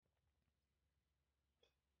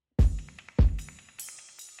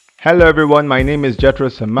Hello, everyone. My name is Jethro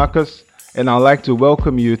Samakas, and I'd like to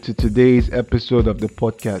welcome you to today's episode of the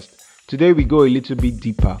podcast. Today, we go a little bit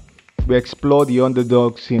deeper. We explore the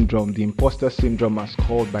underdog syndrome, the imposter syndrome as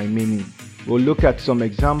called by many. We'll look at some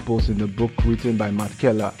examples in the book written by Matt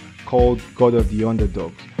Keller called God of the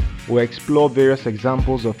Underdogs. We'll explore various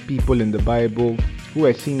examples of people in the Bible who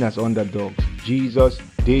were seen as underdogs: Jesus,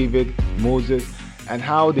 David, Moses, and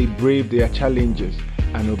how they braved their challenges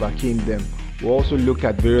and overcame them. We'll also look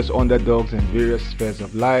at various underdogs in various spheres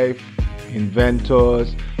of life: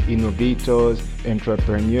 inventors, innovators,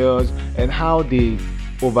 entrepreneurs, and how they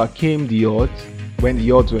overcame the odds when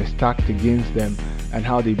the odds were stacked against them and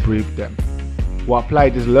how they braved them. We'll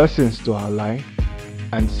apply these lessons to our life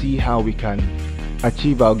and see how we can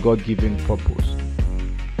achieve our God given purpose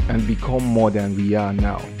and become more than we are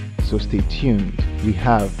now. So stay tuned. We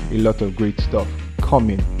have a lot of great stuff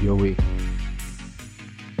coming your way.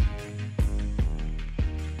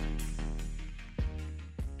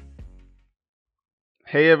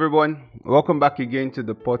 Hey everyone, welcome back again to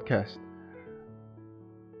the podcast.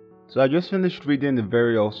 So I just finished reading a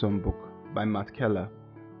very awesome book by Matt Keller.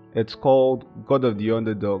 It's called God of the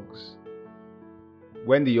Underdogs.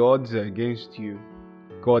 When the odds are against you,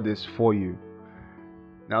 God is for you.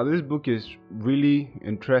 Now this book is really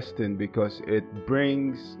interesting because it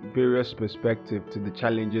brings various perspectives to the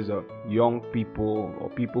challenges of young people or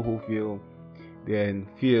people who feel they're in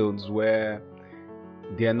fields where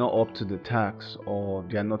they are not up to the task, or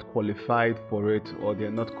they are not qualified for it, or they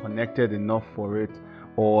are not connected enough for it,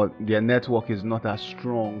 or their network is not as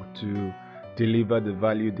strong to deliver the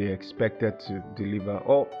value they expected to deliver,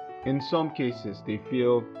 or in some cases they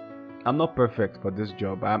feel I'm not perfect for this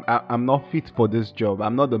job, I'm not fit for this job,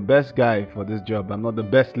 I'm not the best guy for this job, I'm not the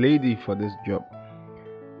best lady for this job.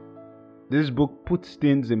 This book puts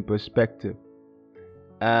things in perspective,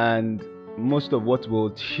 and most of what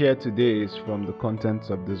we'll share today is from the contents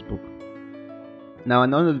of this book. Now,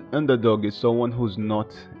 an underdog is someone who's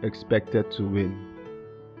not expected to win.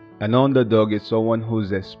 An underdog is someone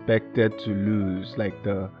who's expected to lose, like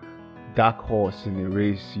the dark horse in a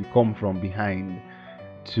race. You come from behind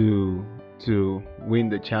to win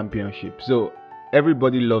the championship. So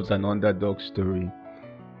everybody loves an underdog story.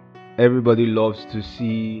 Everybody loves to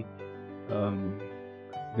see the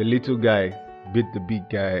little guy beat the big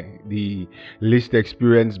guy, the least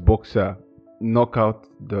experienced boxer knock out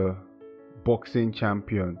the boxing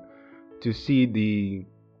champion, to see the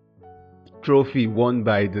trophy won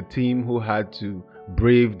by the team who had to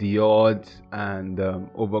brave the odds and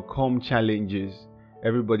overcome challenges.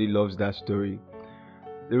 Everybody loves that story.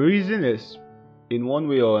 The reason is, in one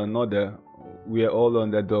way or another, we are all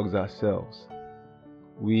underdogs ourselves.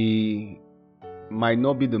 We might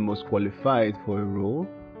not be the most qualified for a role.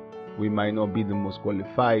 We might not be the most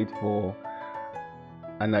qualified for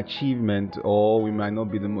an achievement, or we might not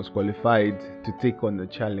be the most qualified to take on the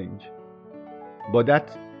challenge. But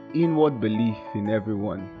that inward belief in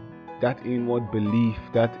everyone, that inward belief,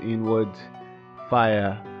 that inward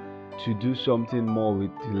fire to do something more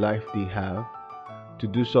with the life they have, to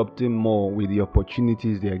do something more with the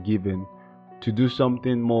opportunities they are given, to do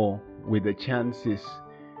something more with the chances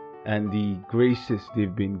and the graces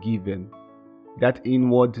they've been given. That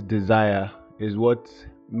inward desire is what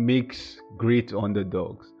makes great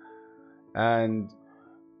underdogs. And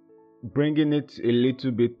bringing it a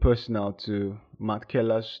little bit personal to Matt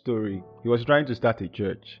Keller's story, he was trying to start a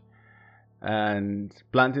church, and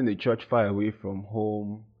planting the church far away from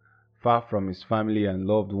home, far from his family and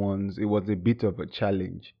loved ones, it was a bit of a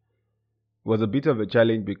challenge. It was a bit of a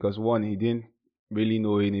challenge because, one, he didn't really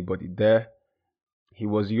know anybody there. He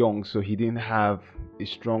was young, so he didn't have a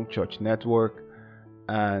strong church network,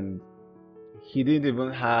 and he didn't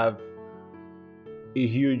even have a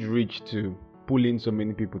huge reach to pull in so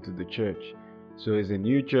many people to the church. So it's a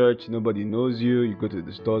new church, nobody knows you. You go to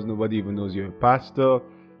the stores, nobody even knows you're a pastor.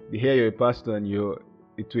 They hear you're a pastor and you're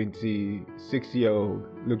a 26-year-old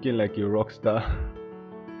looking like a rock star,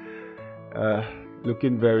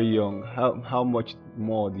 looking very young. How much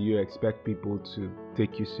more do you expect people to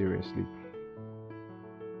take you seriously?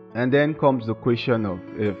 And then comes the question of,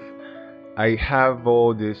 if I have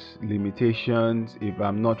all these limitations, if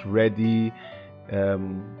I'm not ready,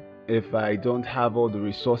 if I don't have all the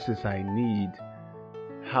resources I need,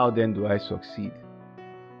 how then do I succeed?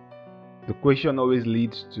 The question always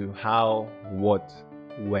leads to how, what,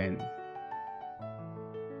 when.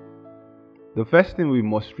 The first thing we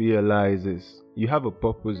must realize is you have a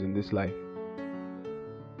purpose in this life.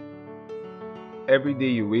 Every day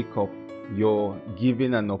you wake up, you're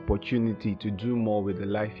given an opportunity to do more with the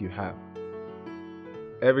life you have.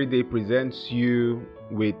 Every day presents you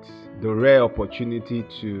with the rare opportunity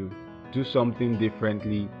to do something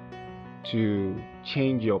differently, to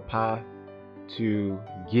change your path, to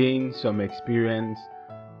gain some experience,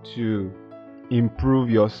 to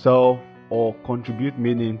improve yourself, or contribute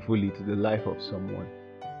meaningfully to the life of someone.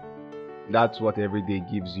 That's what every day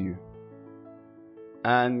gives you.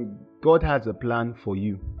 And God has a plan for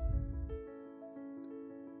you.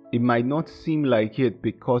 It might not seem like it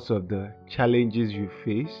because of the challenges you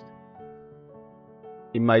faced.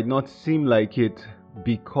 It might not seem like it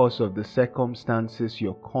because of the circumstances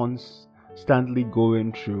you're constantly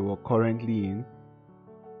going through or currently in.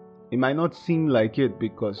 It might not seem like it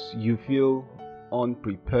because you feel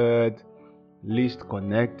unprepared, least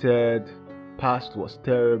connected, past was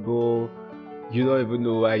terrible, you don't even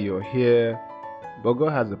know why you're here. But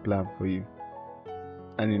God has a plan for you.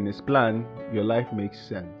 And in His plan, your life makes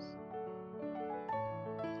sense.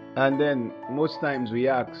 And then most times we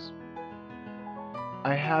ask,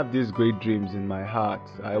 I have these great dreams in my heart.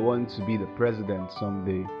 I want to be the president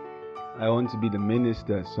someday. I want to be the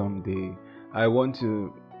minister someday. I want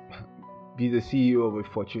to be the CEO of a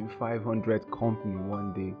Fortune 500 company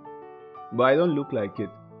one day. But I don't look like it.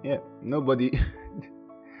 Yeah, nobody,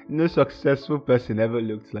 no successful person ever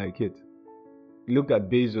looked like it. Look at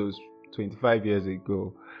Bezos 25 years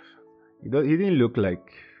ago. He didn't look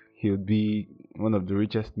like he would be one of the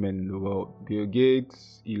richest men in the world. Bill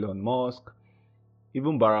Gates, Elon Musk,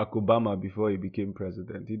 even Barack Obama before he became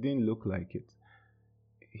president, he didn't look like it.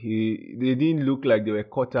 They didn't look like they were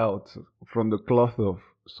cut out from the cloth of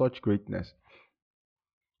such greatness.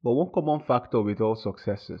 But one common factor with all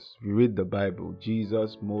successes, we read the Bible,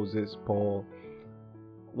 Jesus, Moses, Paul.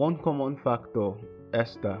 One common factor,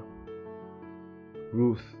 Esther,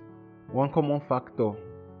 Ruth. One common factor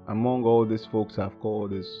among all these folks I've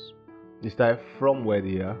called is they start from where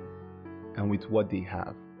they are and with what they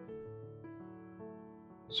have.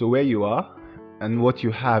 So where you are and what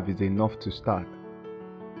you have is enough to start.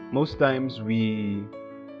 Most times we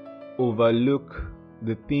overlook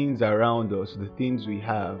the things around us, the things we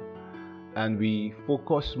have, and we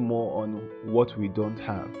focus more on what we don't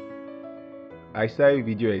have. I started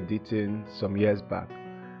video editing some years back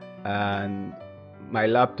and my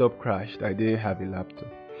laptop crashed. I didn't have a laptop.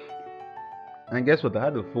 And guess what? I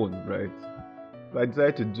had a phone, right? So I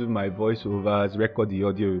decided to do my voiceovers, record the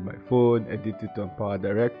audio with my phone, edit it on Power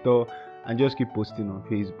Director, and just keep posting on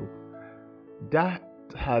Facebook. That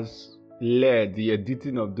has led the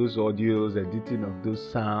editing of those audios, editing of those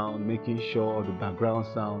sound, making sure the background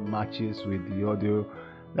sound matches with the audio.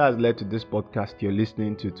 That has led to this podcast you're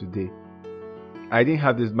listening to today. I didn't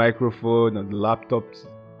have this microphone or the laptops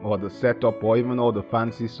or the setup or even all the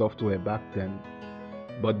fancy software back then.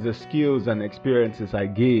 But the skills and experiences I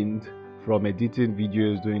gained from editing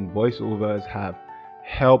videos, doing voiceovers have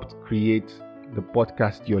helped create the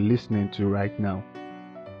podcast you're listening to right now.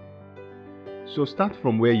 So start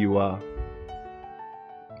from where you are.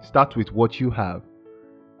 Start with what you have.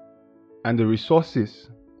 And the resources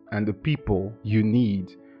and the people you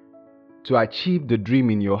need to achieve the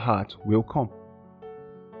dream in your heart will come.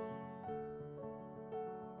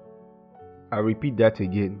 I'll repeat that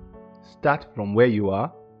again. Start from where you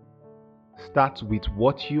are. Start with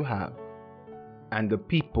what you have. And the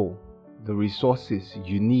people, the resources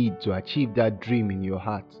you need to achieve that dream in your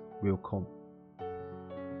heart will come.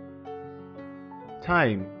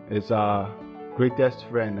 Time is our greatest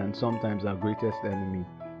friend and sometimes our greatest enemy.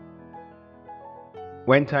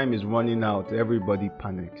 When time is running out, everybody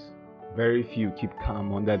panics. Very few keep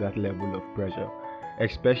calm under that level of pressure,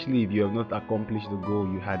 especially if you have not accomplished the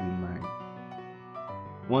goal you had in mind.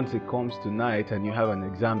 Once it comes to night and you have an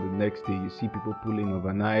exam the next day, you see people pulling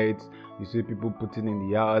overnight, you see people putting in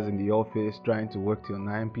the hours in the office, trying to work till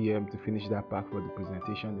 9 p.m. to finish that pack for the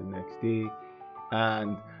presentation the next day.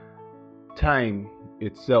 And time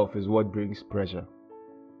itself is what brings pressure.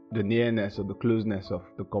 The nearness or the closeness of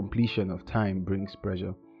the completion of time brings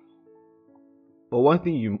pressure. But one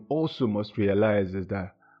thing you also must realize is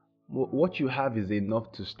that what you have is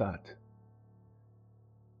enough to start.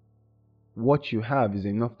 What you have is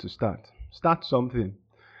enough to start. Start something.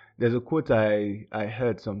 There's a quote I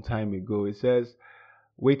heard some time ago. It says,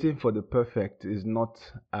 waiting for the perfect is not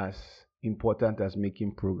as important as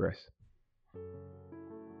making progress.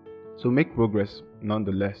 So make progress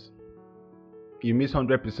nonetheless. You miss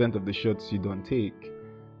 100% of the shots you don't take.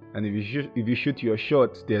 And if you shoot your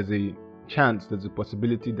shots, there's a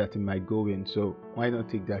possibility that it might go in. So why not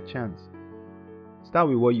take that chance? Start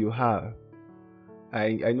with what you have.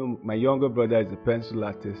 I know my younger brother is a pencil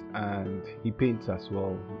artist and he paints as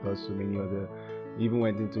well. He does so many other, he even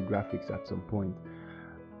went into graphics at some point.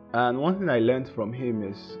 And one thing I learned from him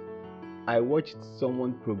is I watched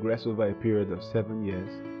someone progress over a period of 7 years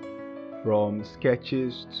from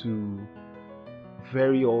sketches to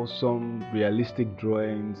very awesome realistic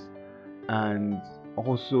drawings and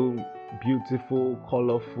also beautiful,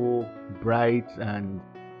 colorful, bright and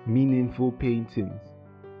meaningful paintings.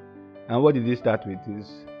 And what did he start with?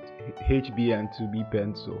 His HB and 2B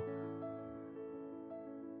pencil.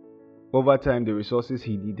 Over time, the resources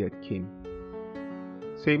he needed came.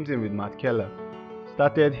 Same thing with Matt Keller.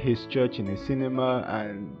 Started his church in a cinema,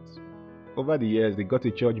 and over the years they got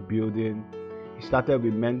a church building. He started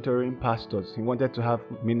with mentoring pastors. He wanted to have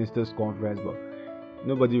ministers conference, but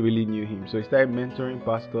nobody really knew him. So he started mentoring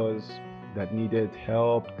pastors that needed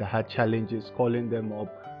help, that had challenges, calling them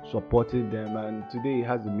up, supporting them, and today he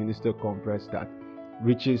has a minister conference that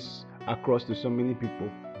reaches across to so many people.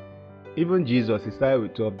 Even Jesus, he started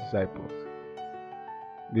with 12 disciples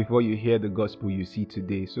before you hear the gospel you see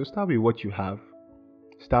today. So start with what you have.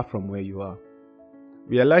 Start from where you are.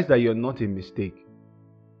 Realize that you're not a mistake.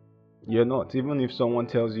 You're not. Even if someone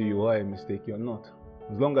tells you you are a mistake, you're not.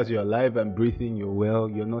 As long as you're alive and breathing, you're well,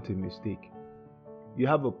 you're not a mistake. You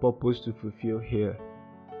have a purpose to fulfill here.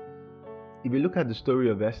 If you look at the story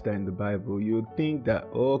of Esther in the Bible, you would think that,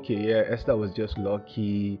 Esther was just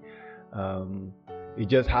lucky. It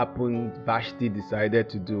just happened. Vashti decided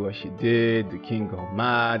to do what she did. The king got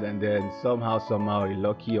mad, and then somehow a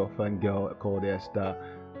lucky orphan girl called Esther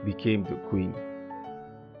became the queen.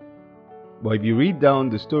 But if you read down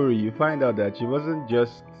the story, you find out that she wasn't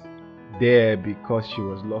just there because she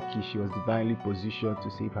was lucky. She was divinely positioned to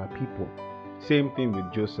save her people. Same thing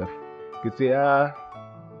with Joseph. You could say,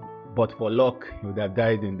 but for luck, he would have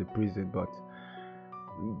died in the prison. But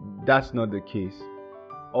that's not the case.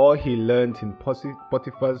 All he learned in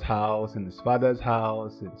Potiphar's house, in his father's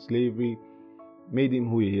house, in slavery, made him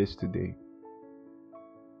who he is today.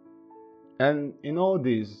 And in all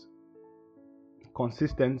this,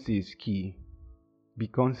 consistency is key. Be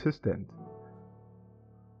consistent.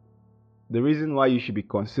 The reason why you should be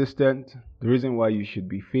consistent, the reason why you should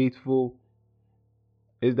be faithful,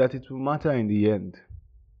 is that it will matter in the end.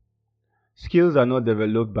 Skills are not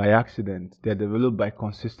developed by accident, they're developed by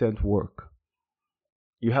consistent work.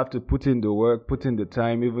 You have to put in the work, put in the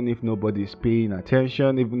time, even if nobody is paying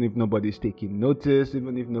attention, even if nobody is taking notice,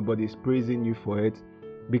 even if nobody is praising you for it,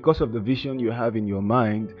 because of the vision you have in your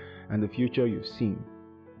mind and the future you've seen.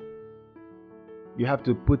 You have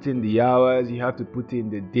to put in the hours, you have to put in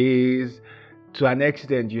the days. To an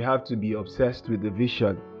extent, you have to be obsessed with the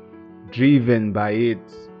vision, driven by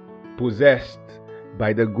it, possessed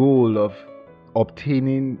by the goal of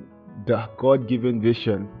obtaining the God-given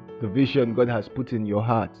vision, the vision God has put in your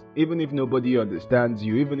heart. Even if nobody understands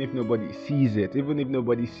you, even if nobody sees it, even if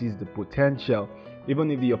nobody sees the potential,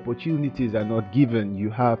 even if the opportunities are not given,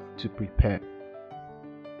 you have to prepare.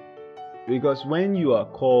 Because when you are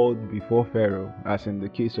called before Pharaoh, as in the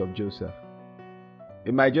case of Joseph,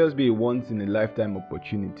 it might just be a once-in-a-lifetime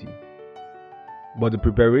opportunity. But the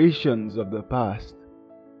preparations of the past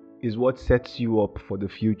is what sets you up for the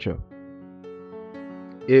future.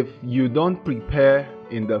 If you don't prepare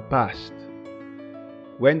in the past,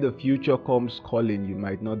 when the future comes calling, you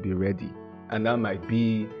might not be ready. And that might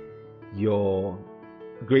be your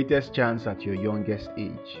greatest chance at your youngest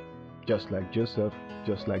age. Just like Joseph,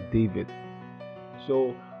 just like David.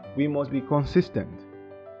 So we must be consistent.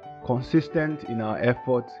 Consistent in our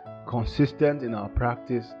effort, consistent in our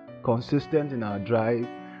practice, consistent in our drive,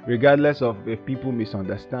 regardless of if people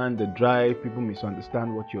misunderstand the drive, people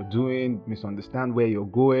misunderstand what you're doing, misunderstand where you're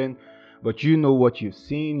going. But you know what you've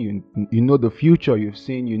seen, you know the future you've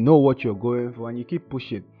seen, you know what you're going for, and you keep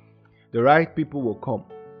pushing. The right people will come.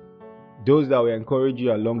 Those that will encourage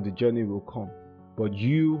you along the journey will come. But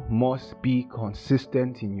you must be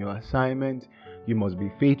consistent in your assignment. You must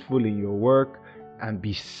be faithful in your work and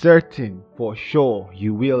be certain for sure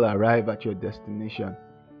you will arrive at your destination.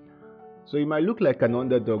 So you might look like an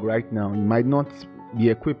underdog right now. You might not be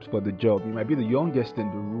equipped for the job. You might be the youngest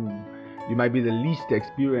in the room. You might be the least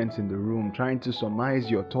experienced in the room, trying to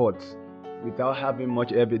surmise your thoughts without having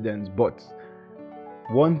much evidence. But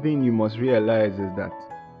one thing you must realize is that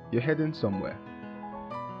you're heading somewhere.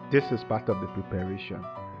 This is part of the preparation.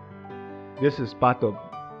 This is part of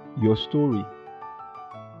your story.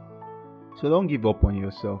 So don't give up on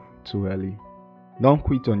yourself too early. Don't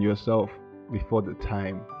quit on yourself before the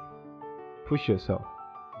time. Push yourself.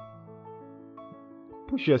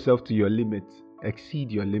 Push yourself to your limits.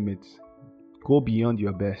 Exceed your limits. Go beyond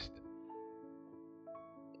your best.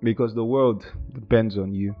 Because the world depends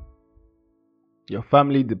on you. Your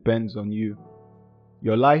family depends on you.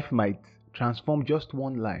 Your life might transform just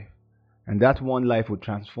one life. And that one life will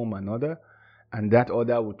transform another, and that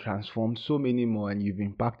other will transform so many more, and you've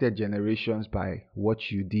impacted generations by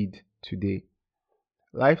what you did today.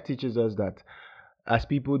 Life teaches us that as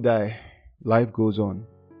people die, life goes on.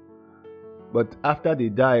 But after they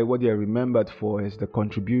die, what they are remembered for is the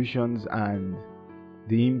contributions and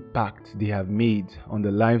the impact they have made on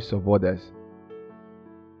the lives of others.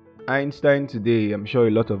 Einstein today, I'm sure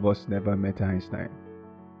a lot of us never met Einstein.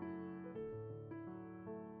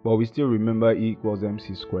 But we still remember E equals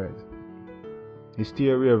MC squared. His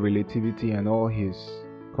theory of relativity and all his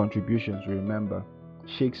contributions, we remember.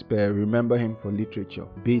 Shakespeare, remember him for literature.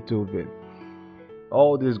 Beethoven,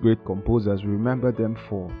 all these great composers, remember them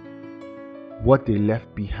for what they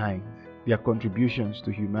left behind, their contributions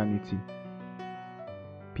to humanity.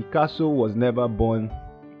 Picasso was never born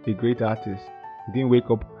a great artist. He didn't wake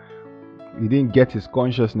up, he didn't get his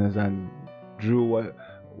consciousness and drew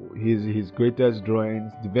his greatest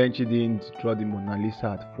drawings. Da Vinci didn't draw the Mona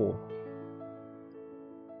Lisa at 4.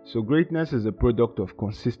 So greatness is a product of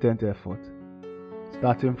consistent effort,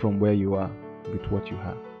 starting from where you are with what you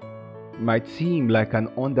have. It might seem like an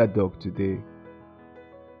underdog today,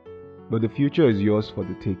 but the future is yours for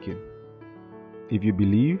the taking. If you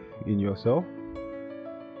believe in yourself,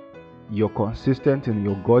 you're consistent in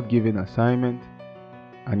your God-given assignment,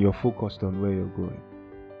 and you're focused on where you're going.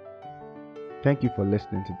 Thank you for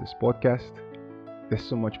listening to this podcast. There's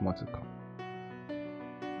so much more to come.